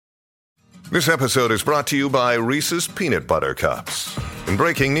This episode is brought to you by Reese's Peanut Butter Cups. In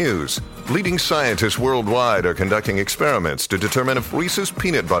breaking news, leading scientists worldwide are conducting experiments to determine if Reese's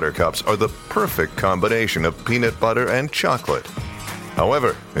Peanut Butter Cups are the perfect combination of peanut butter and chocolate.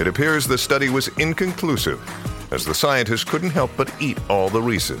 However, it appears the study was inconclusive, as the scientists couldn't help but eat all the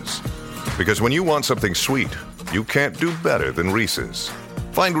Reese's. Because when you want something sweet, you can't do better than Reese's.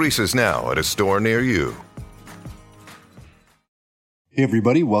 Find Reese's now at a store near you. Hey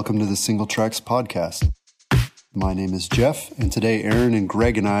everybody, welcome to the Single Tracks Podcast. My name is Jeff, and today Aaron and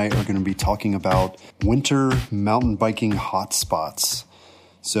Greg and I are going to be talking about winter mountain biking hotspots.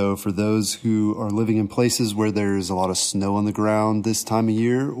 So for those who are living in places where there's a lot of snow on the ground this time of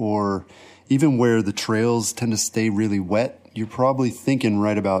year, or even where the trails tend to stay really wet, you're probably thinking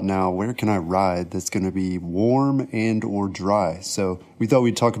right about now, where can I ride that's going to be warm and or dry? So we thought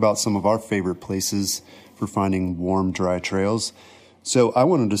we'd talk about some of our favorite places for finding warm, dry trails. So I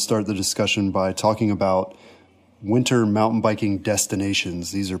wanted to start the discussion by talking about winter mountain biking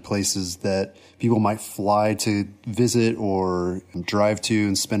destinations. These are places that people might fly to visit or drive to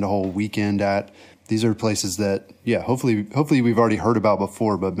and spend a whole weekend at. These are places that, hopefully we've already heard about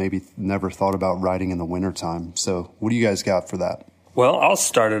before, but maybe never thought about riding in the wintertime. So what do you guys got for that? Well, I'll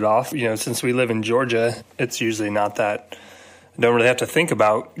start it off. Since we live in Georgia, it's usually not that... I don't really have to think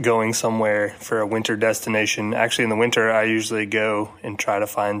about going somewhere for a winter destination. Actually, in the winter, I usually go and try to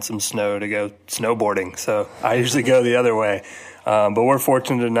find some snow to go snowboarding. So I usually go the other way. But we're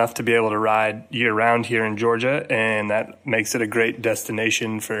fortunate enough to be able to ride year-round here in Georgia, and that makes it a great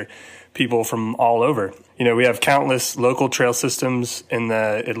destination for people from all over. We have countless local trail systems in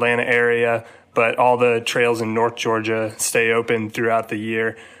the Atlanta area, but all the trails in North Georgia stay open throughout the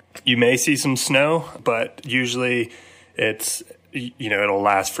year. You may see some snow, but usually it's, it'll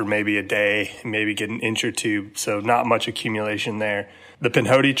last for maybe a day, maybe get an inch or two, so not much accumulation there. The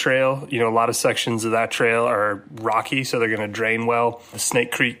Pinhoti Trail, a lot of sections of that trail are rocky, so they're going to drain well. The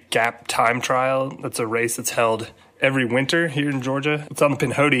Snake Creek Gap Time Trial, that's a race that's held every winter here in Georgia. It's on the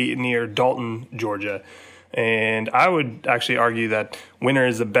Pinhoti near Dalton, Georgia. And I would actually argue that winter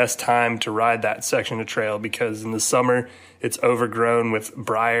is the best time to ride that section of trail because in the summer it's overgrown with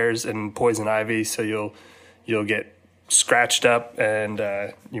briars and poison ivy, so you'll get scratched up and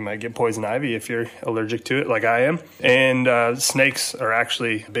you might get poison ivy if you're allergic to it like I am. And snakes are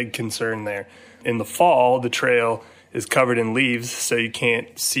actually a big concern there. In the fall, the trail is covered in leaves, so you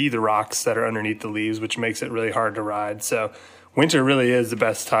can't see the rocks that are underneath the leaves, which makes it really hard to ride. So winter really is the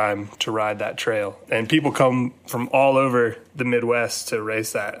best time to ride that trail. And people come from all over the Midwest to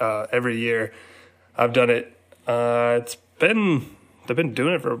race that every year. I've done it. I've been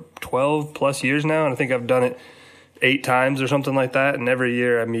doing it for 12 plus years now, and I think I've done it 8 times or something like that. And every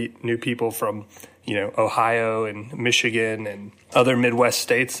year I meet new people from, Ohio and Michigan and other Midwest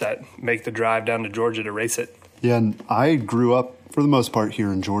states that make the drive down to Georgia to race it. Yeah, and I grew up for the most part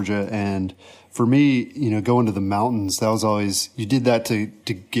here in Georgia. And for me, going to the mountains, that was always, you did that to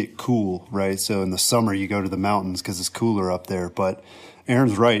get cool, right? So in the summer you go to the mountains because it's cooler up there. But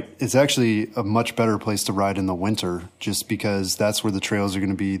Aaron's right. It's actually a much better place to ride in the winter just because that's where the trails are going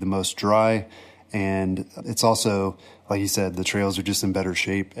to be the most dry. And it's also, like you said, the trails are just in better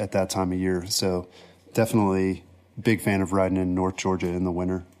shape at that time of year. So definitely big fan of riding in North Georgia in the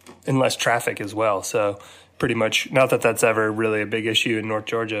winter. And less traffic as well. So pretty much, not that that's ever really a big issue in North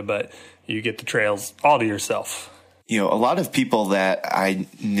Georgia, but you get the trails all to yourself. A lot of people that I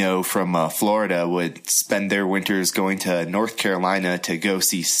know from Florida would spend their winters going to North Carolina to go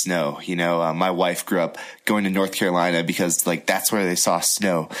see snow. My wife grew up going to North Carolina because that's where they saw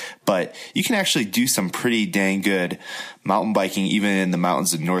snow. But you can actually do some pretty dang good mountain biking even in the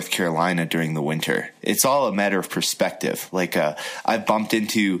mountains of North Carolina during the winter. It's all a matter of perspective. I've bumped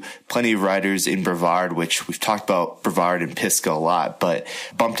into plenty of riders in Brevard, which we've talked about Brevard and Pisgah a lot, but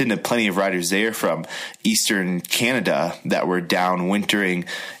bumped into plenty of riders there from Eastern Canada that were down wintering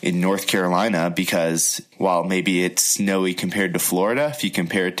in North Carolina because while maybe it's snowy compared to Florida, if you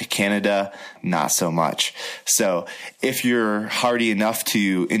compare it to Canada, not so much. So if you're hardy enough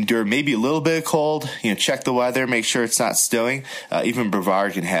to endure maybe a little bit of cold, check the weather, make sure it's not snowing. Even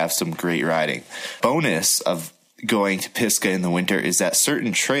Brevard can have some great riding. Bonus of going to Pisgah in the winter is that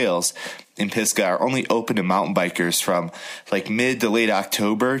certain trails in Pisgah are only open to mountain bikers from mid to late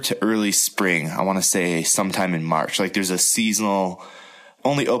October to early spring. I want to say sometime in March. There's a seasonal,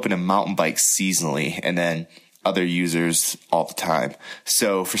 only open to mountain bikes seasonally, and then other users all the time.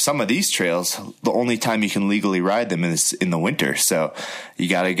 So for some of these trails, the only time you can legally ride them is in the winter. So you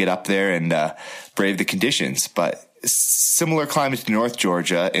got to get up there and brave the conditions. But Similar climate to North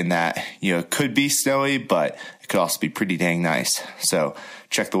Georgia in that, it could be snowy, but it could also be pretty dang nice. So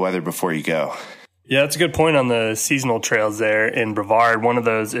check the weather before you go. Yeah, that's a good point on the seasonal trails there in Brevard. One of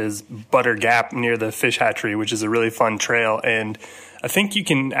those is Butter Gap near the fish hatchery, which is a really fun trail. And I think you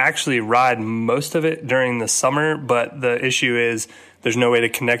can actually ride most of it during the summer, but the issue is there's no way to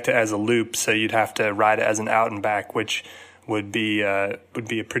connect it as a loop, so you'd have to ride it as an out and back, which would be a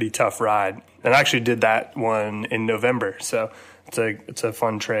pretty tough ride. And I actually did that one in November, so it's a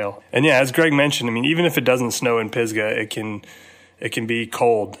fun trail. And yeah, as Greg mentioned, I mean, even if it doesn't snow in Pisgah, it can be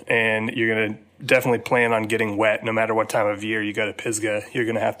cold, and you're going to definitely plan on getting wet no matter what time of year you go to Pisgah. You're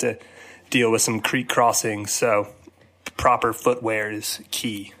going to have to deal with some creek crossings, so proper footwear is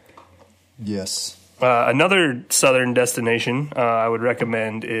key. Yes. Another southern destination I would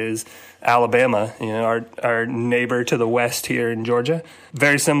recommend is Alabama, our neighbor to the west here in Georgia.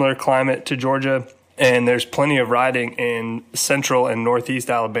 Very similar climate to Georgia, and there's plenty of riding in central and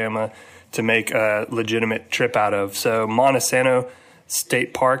northeast Alabama to make a legitimate trip out of. So Montesano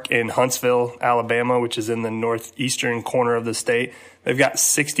State Park in Huntsville, Alabama, which is in the northeastern corner of the state. They've got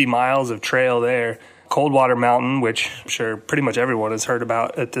 60 miles of trail there. Coldwater Mountain, which I'm sure pretty much everyone has heard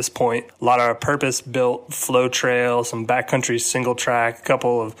about at this point. A lot of purpose-built flow trail, some backcountry single track, a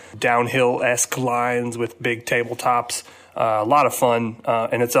couple of downhill-esque lines with big tabletops. A lot of fun,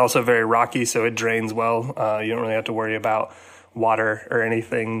 and it's also very rocky, so it drains well. You don't really have to worry about water or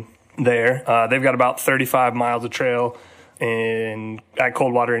anything there. They've got about 35 miles of trail at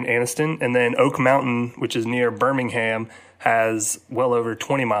Coldwater in Anniston, and then Oak Mountain, which is near Birmingham, has well over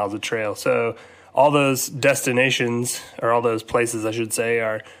 20 miles of trail. So all those destinations, or all those places, I should say,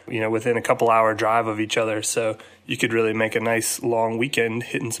 are within a couple hour drive of each other. So you could really make a nice long weekend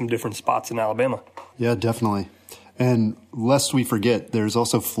hitting some different spots in Alabama. Yeah, definitely. And lest we forget, there's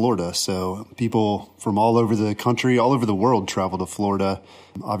also Florida. So people from all over the country, all over the world travel to Florida,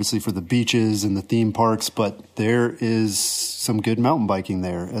 obviously for the beaches and the theme parks, but there is some good mountain biking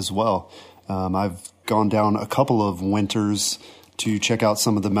there as well. I've gone down a couple of winters to check out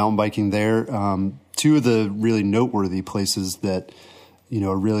some of the mountain biking there. Two of the really noteworthy places that,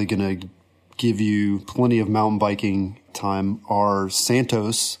 are really going to give you plenty of mountain biking time are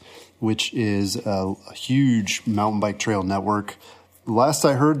Santos, which is a huge mountain bike trail network. Last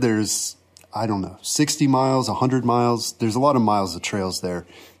I heard, there's, 60 miles, 100 miles. There's a lot of miles of trails there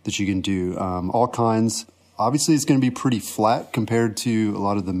that you can do, all kinds. Obviously, it's going to be pretty flat compared to a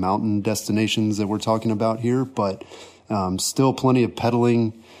lot of the mountain destinations that we're talking about here, but still plenty of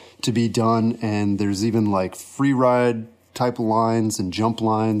pedaling to be done. And there's even like free ride type lines and jump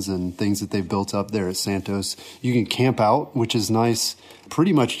lines and things that they've built up there at Santos. You can camp out, which is nice,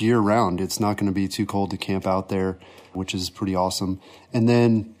 pretty much year round. It's not going to be too cold to camp out there, which is pretty awesome. And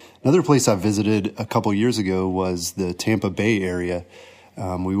then another place I visited a couple years ago was the Tampa Bay area.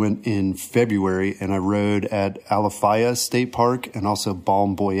 We went in February, and I rode at Alafaya State Park and also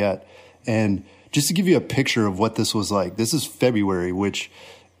Balm Boyette. And just to give you a picture of what this was like, this is February, which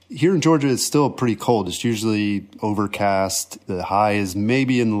here in Georgia is still pretty cold. It's usually overcast. The high is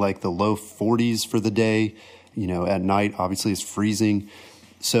maybe in like the low 40s for the day. At night, obviously it's freezing.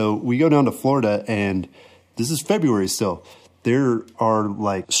 So we go down to Florida, and this is February still. There are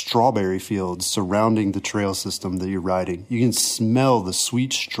like strawberry fields surrounding the trail system that you're riding. You can smell the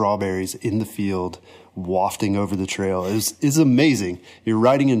sweet strawberries in the field wafting over the trail. It's amazing. You're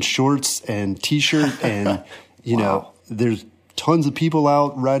riding in shorts and t-shirt, and wow. There's tons of people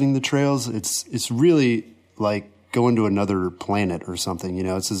out riding the trails. It's really like going to another planet or something.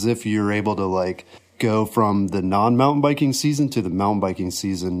 It's as if you're able to like go from the non-mountain biking season to the mountain biking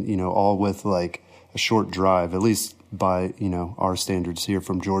season, all with like a short drive, at least by, our standards here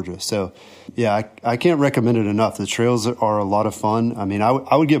from Georgia. So yeah, I can't recommend it enough. The trails are a lot of fun. I mean,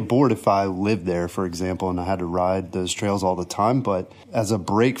 I would get bored if I lived there, for example, and I had to ride those trails all the time. But as a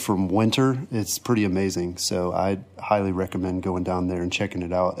break from winter, it's pretty amazing. So I highly recommend going down there and checking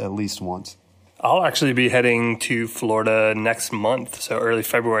it out at least once. I'll actually be heading to Florida next month, so early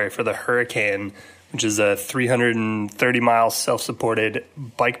February, for the Hurricane, which is a 330-mile self-supported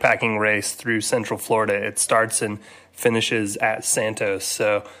bikepacking race through Central Florida. It starts and finishes at Santos,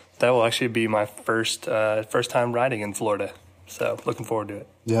 so that will actually be my first time riding in Florida. So looking forward to it.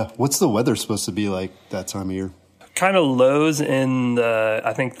 Yeah. What's the weather supposed to be like that time of year? Kind of lows in the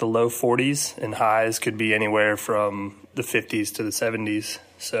low 40s, and highs could be anywhere from the 50s to the 70s.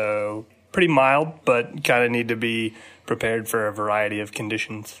 So pretty mild, but kind of need to be prepared for a variety of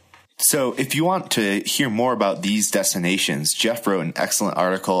conditions. So if you want to hear more about these destinations, Jeff wrote an excellent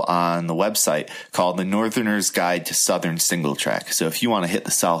article on the website called The Northerner's Guide to Southern Single Track. So if you want to hit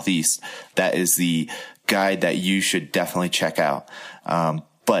the Southeast, that is the guide that you should definitely check out.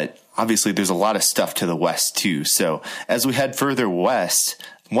 But obviously there's a lot of stuff to the west too. So as we head further west,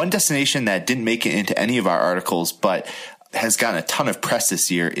 one destination that didn't make it into any of our articles, but has gotten a ton of press this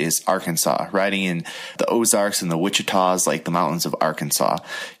year is Arkansas, riding in the Ozarks and the Wichitas, like the mountains of Arkansas.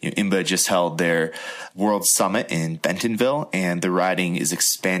 IMBA just held their World Summit in Bentonville, and the riding is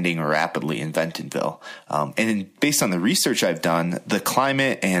expanding rapidly in Bentonville. And based on the research I've done, the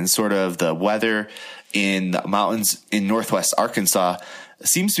climate and sort of the weather in the mountains in Northwest Arkansas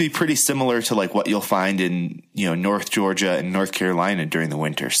seems to be pretty similar to like what you'll find in, North Georgia and North Carolina during the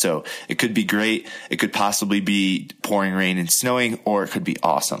winter. So it could be great. It could possibly be pouring rain and snowing, or it could be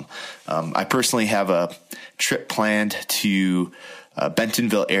awesome. I personally have a trip planned to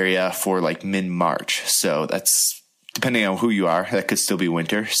Bentonville area for like mid-March. So that's, depending on who you are, that could still be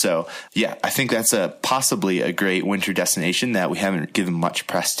winter. So yeah, I think that's possibly a great winter destination that we haven't given much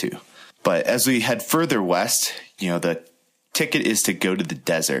press to. But as we head further west, the ticket is to go to the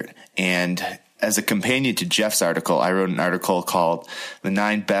desert. And as a companion to Jeff's article, I wrote an article called The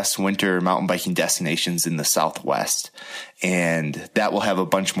 9 Best Winter Mountain Biking Destinations in the Southwest. And that will have a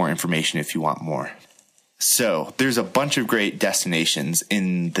bunch more information if you want more. So there's a bunch of great destinations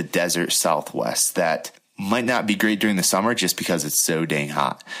in the desert Southwest that might not be great during the summer just because it's so dang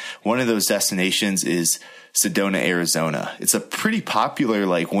hot. One of those destinations is Sedona, Arizona. It's a pretty popular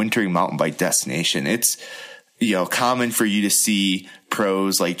wintering mountain bike destination. It's common for you to see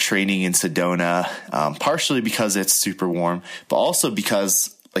pros training in Sedona, partially because it's super warm, but also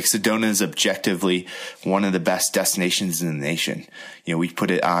because Sedona is objectively one of the best destinations in the nation. We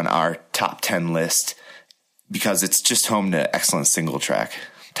put it on our top 10 list because it's just home to excellent single track.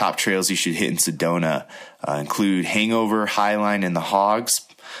 Top trails you should hit in Sedona include Hangover, Highline, and the Hogs,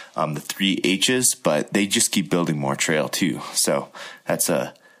 the 3 H's, but they just keep building more trail too. So that's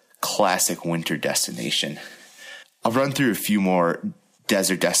a classic winter destination. I'll run through a few more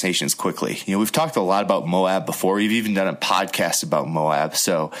desert destinations quickly. We've talked a lot about Moab before. We've even done a podcast about Moab,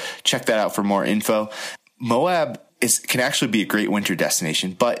 so check that out for more info. Moab can actually be a great winter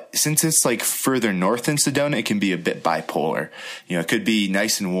destination, but since it's further north than Sedona, it can be a bit bipolar. It could be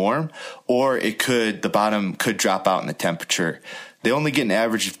nice and warm, or the bottom could drop out in the temperature. They only get an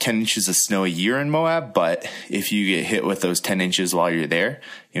average of 10 inches of snow a year in Moab, but if you get hit with those 10 inches while you're there,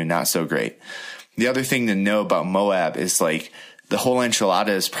 not so great. The other thing to know about Moab is the whole enchilada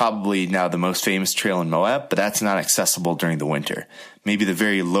is probably now the most famous trail in Moab, but that's not accessible during the winter. Maybe the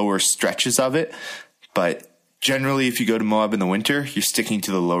very lower stretches of it, but generally if you go to Moab in the winter, you're sticking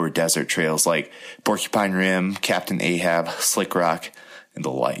to the lower desert trails like Porcupine Rim, Captain Ahab, Slick Rock, and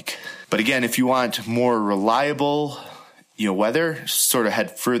the like. But again, if you want more reliable weather, sort of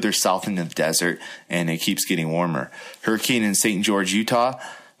head further south into the desert, and it keeps getting warmer. Hurricane in St. George, Utah,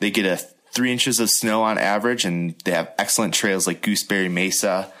 they get 3 inches of snow on average, and they have excellent trails like Gooseberry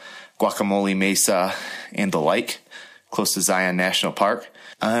Mesa, Guacamole Mesa, and the like, close to Zion National Park.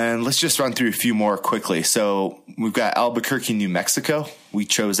 And let's just run through a few more quickly. So we've got Albuquerque, New Mexico. We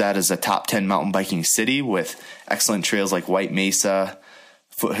chose that as a top 10 mountain biking city with excellent trails like White Mesa,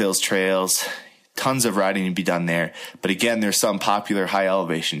 Foothills Trails, tons of riding to be done there. But again, there's some popular high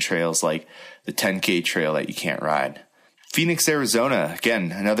elevation trails like the 10K trail that you can't ride. Phoenix, Arizona,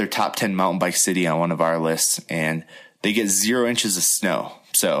 again, another top 10 mountain bike city on one of our lists, and they get 0 inches of snow.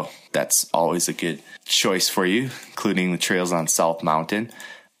 So that's always a good choice for you, including the trails on South Mountain.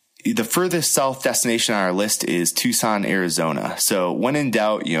 The furthest south destination on our list is Tucson, Arizona. So when in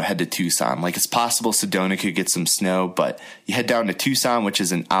doubt, head to Tucson. It's possible Sedona could get some snow, but you head down to Tucson, which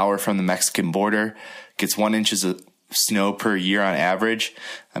is an hour from the Mexican border, gets 1 inch of snow per year on average.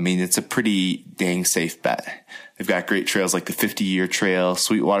 It's a pretty dang safe bet. They've got great trails like the 50-Year Trail,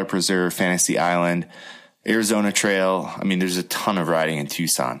 Sweetwater Preserve, Fantasy Island, Arizona Trail. There's a ton of riding in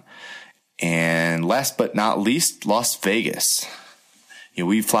Tucson. And last but not least, Las Vegas.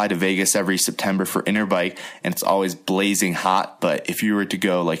 We fly to Vegas every September for Interbike, and it's always blazing hot. But if you were to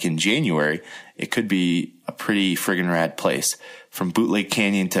go in January, it could be a pretty friggin' rad place. From Bootleg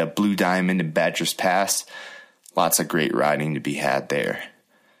Canyon to Blue Diamond and Badgers Pass, lots of great riding to be had there.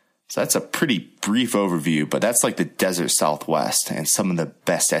 So that's a pretty brief overview, but that's the desert Southwest and some of the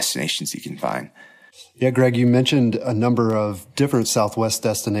best destinations you can find. Yeah, Greg, you mentioned a number of different Southwest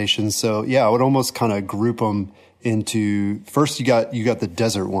destinations. So yeah, I would almost kind of group them into, first you got the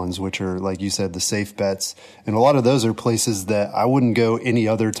desert ones, which are, like you said, the safe bets. And a lot of those are places that I wouldn't go any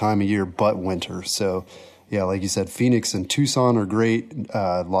other time of year but winter. So yeah, like you said, Phoenix and Tucson are great,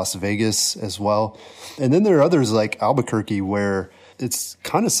 Las Vegas as well. And then there are others like Albuquerque where it's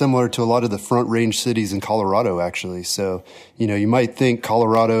kind of similar to a lot of the Front Range cities in Colorado, actually. So, you might think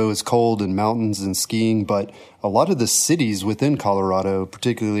Colorado is cold and mountains and skiing, but a lot of the cities within Colorado,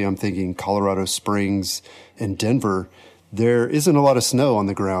 particularly I'm thinking Colorado Springs and Denver, there isn't a lot of snow on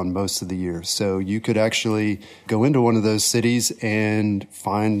the ground most of the year. So you could actually go into one of those cities and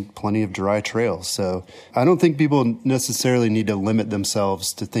find plenty of dry trails. So I don't think people necessarily need to limit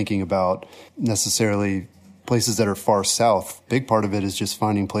themselves to thinking about necessarily places that are far south. Big part of it is just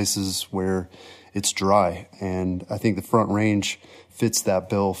finding places where it's dry. And I think the Front Range fits that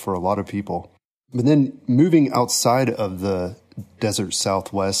bill for a lot of people. But then moving outside of the desert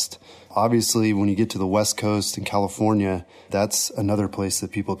Southwest, obviously, when you get to the West Coast in California, that's another place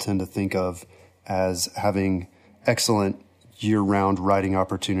that people tend to think of as having excellent year-round riding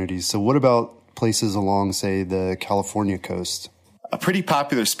opportunities. So what about places along, say, the California coast? A pretty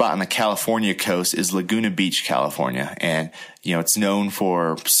popular spot on the California coast is Laguna Beach, California. And, it's known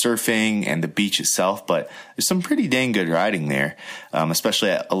for surfing and the beach itself, but there's some pretty dang good riding there, especially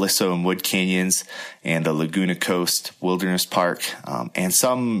at Aliso and Wood Canyons and the Laguna Coast Wilderness Park. And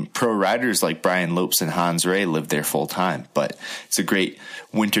some pro riders like Brian Lopes and Hans Ray live there full time, but it's a great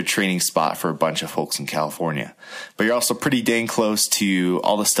winter training spot for a bunch of folks in California. But you're also pretty dang close to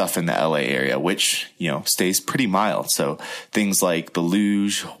all the stuff in the LA area, which, stays pretty mild. So things like the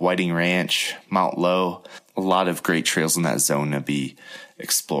Luge, Whiting Ranch, Mount Lowe, a lot of great trails in that zone to be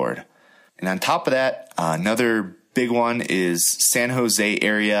explored. And on top of that, another big one is San Jose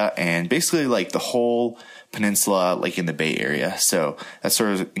area and basically like the whole peninsula, like in the Bay Area. So that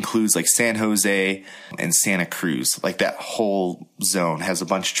sort of includes like San Jose and Santa Cruz. Like that whole zone has a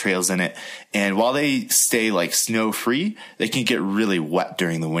bunch of trails in it. And while they stay like snow free, they can get really wet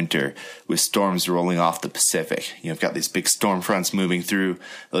during the winter with storms rolling off the Pacific. You've got these big storm fronts moving through.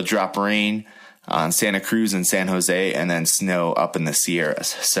 They'll drop rain on Santa Cruz and San Jose and then snow up in the Sierras.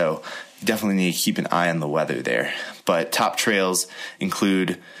 So you definitely need to keep an eye on the weather there. But top trails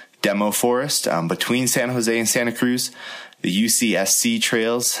include Demo Forest between San Jose and Santa Cruz, the UCSC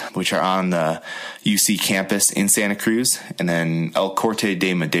trails, which are on the UC campus in Santa Cruz, and then El Corte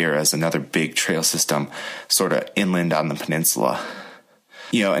de Madera is another big trail system sort of inland on the peninsula.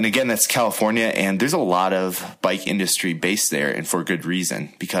 And again, that's California, and there's a lot of bike industry based there, and for good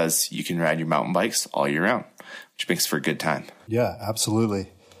reason, because you can ride your mountain bikes all year round, which makes for a good time. Yeah, absolutely.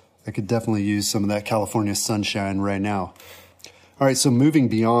 I could definitely use some of that California sunshine right now. All right, so moving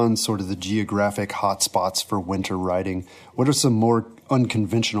beyond sort of the geographic hotspots for winter riding, what are some more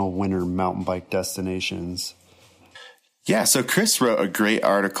unconventional winter mountain bike destinations? Yeah, so Chris wrote a great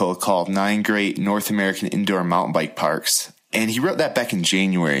article called 9 Great North American Indoor Mountain Bike Parks. And he wrote that back in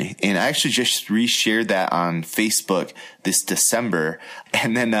January. And I actually just reshared that on Facebook this December.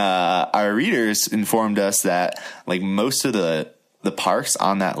 And then our readers informed us that like most of the parks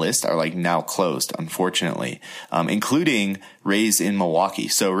on that list are like now closed, unfortunately, including Ray's in Milwaukee.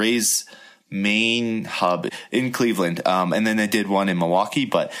 So Ray's main hub in Cleveland. And then they did one in Milwaukee,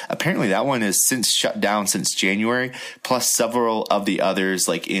 but apparently that one is since shut down since January, plus several of the others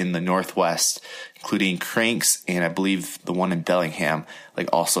like in the Northwest, including Cranks and I believe the one in Bellingham, like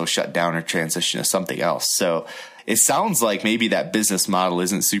also shut down or transitioned to something else. So it sounds like maybe that business model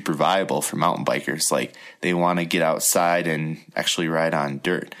isn't super viable for mountain bikers. Like they want to get outside and actually ride on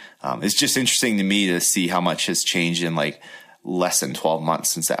dirt. It's just interesting to me to see how much has changed in like less than 12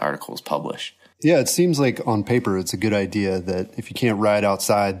 months since that article was published. Yeah, it seems like on paper it's a good idea that if you can't ride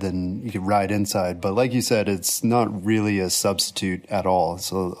outside, then you can ride inside. But like you said, it's not really a substitute at all. It's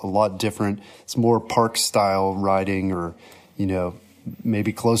a lot different. It's more park style riding or,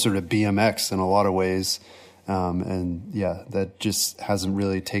 maybe closer to BMX in a lot of ways. And yeah, that just hasn't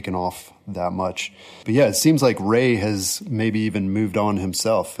really taken off that much. But yeah, it seems like Ray has maybe even moved on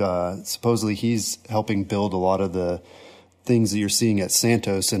himself. Supposedly he's helping build a lot of the things that you're seeing at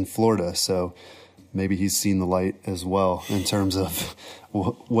Santos in Florida. So maybe he's seen the light as well in terms of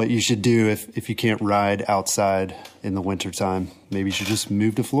what you should do if you can't ride outside in the wintertime. Maybe you should just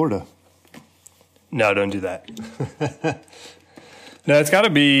move to Florida. No, don't do that. No, it's got to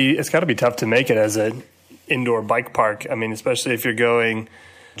be tough to make it as an indoor bike park. I mean, especially if you're going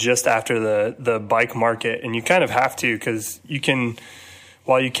just after the bike market, and you kind of have to, because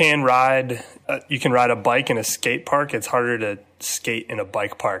while you can ride a bike in a skate park, it's harder to skate in a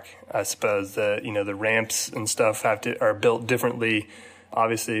bike park, I suppose. The ramps and stuff are built differently,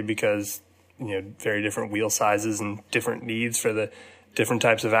 obviously, because very different wheel sizes and different needs for the different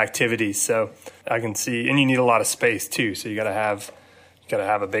types of activities. So I can see, and you need a lot of space too. So you got to have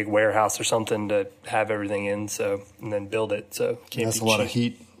a big warehouse or something to have everything in. So and then build it. So that's a lot of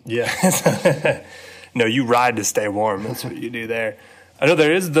heat. Yeah. no, you ride to stay warm. That's what you do there. I know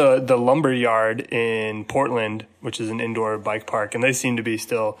there is the Lumber Yard in Portland, which is an indoor bike park, and they seem to be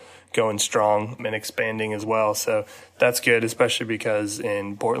still going strong and expanding as well. So that's good, especially because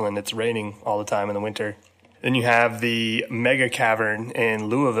in Portland it's raining all the time in the winter. Then you have the Mega Cavern in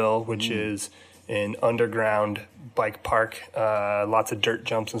Louisville, which is an underground bike park, lots of dirt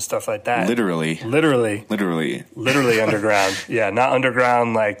jumps and stuff like that. Literally underground. Yeah, not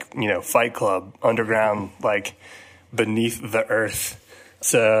underground like, Fight Club, underground like beneath the earth.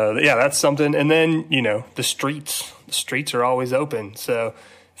 So yeah, that's something. And then, the streets are always open. So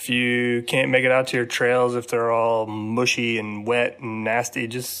if you can't make it out to your trails, if they're all mushy and wet and nasty,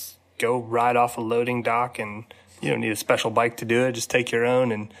 just go ride off a loading dock, and you don't need a special bike to do it. Just take your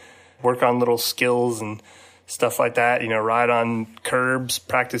own and work on little skills and stuff like that. Ride on curbs,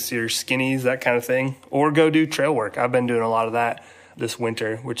 practice your skinnies, that kind of thing, or go do trail work. I've been doing a lot of that this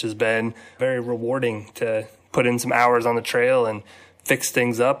winter, which has been very rewarding to put in some hours on the trail and fix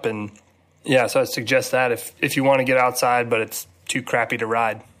things up. And yeah, so I suggest that if you want to get outside, but it's too crappy to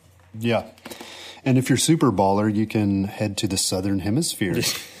ride. Yeah. And if you're super baller, you can head to the Southern Hemisphere.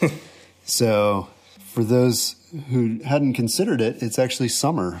 So for those who hadn't considered it, it's actually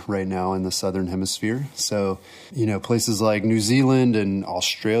summer right now in the Southern Hemisphere. So, places like New Zealand and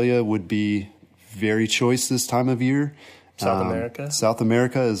Australia would be very choice this time of year. South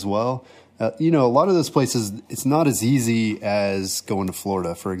America as well. A lot of those places, it's not as easy as going to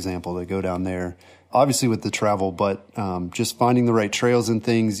Florida, for example, to go down there, obviously with the travel, but just finding the right trails and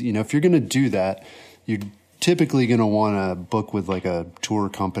things. If you're going to do that, you're typically going to want to book with like a tour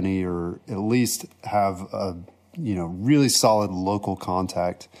company, or at least have a, really solid local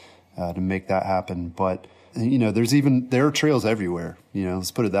contact to make that happen. But, there are trails everywhere,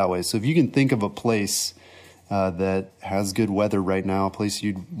 let's put it that way. So if you can think of a place that has good weather right now, a place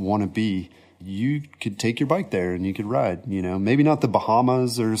you'd want to be, you could take your bike there and you could ride, maybe not the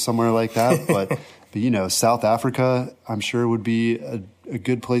Bahamas or somewhere like that, but South Africa, I'm sure would be a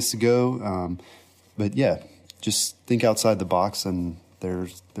good place to go. But yeah, just think outside the box, and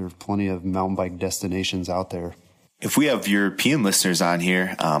there's plenty of mountain bike destinations out there. If we have European listeners on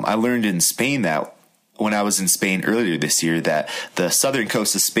here, I learned in Spain that when I was in Spain earlier this year, that the southern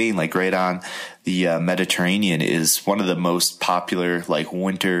coast of Spain, like right on the Mediterranean, is one of the most popular like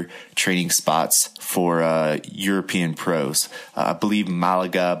winter training spots for European pros. I believe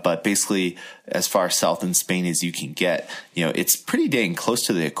Malaga, but basically as far south in Spain as you can get. It's pretty dang close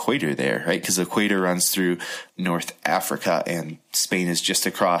to the equator there, right? Because the equator runs through North Africa, and Spain is just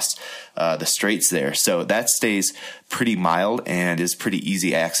across the straits there. So that stays pretty mild and is pretty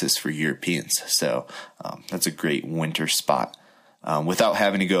easy access for Europeans. So that's a great winter spot without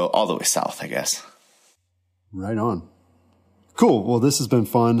having to go all the way south, I guess. Right on. Cool. Well, this has been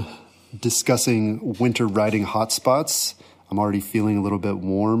fun discussing winter riding hotspots. I'm already feeling a little bit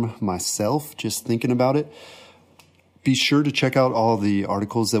warm myself just thinking about it. Be sure to check out all the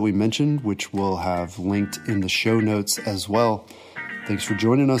articles that we mentioned, which we'll have linked in the show notes as well. Thanks for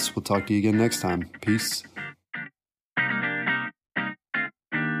joining us. We'll talk to you again next time. Peace.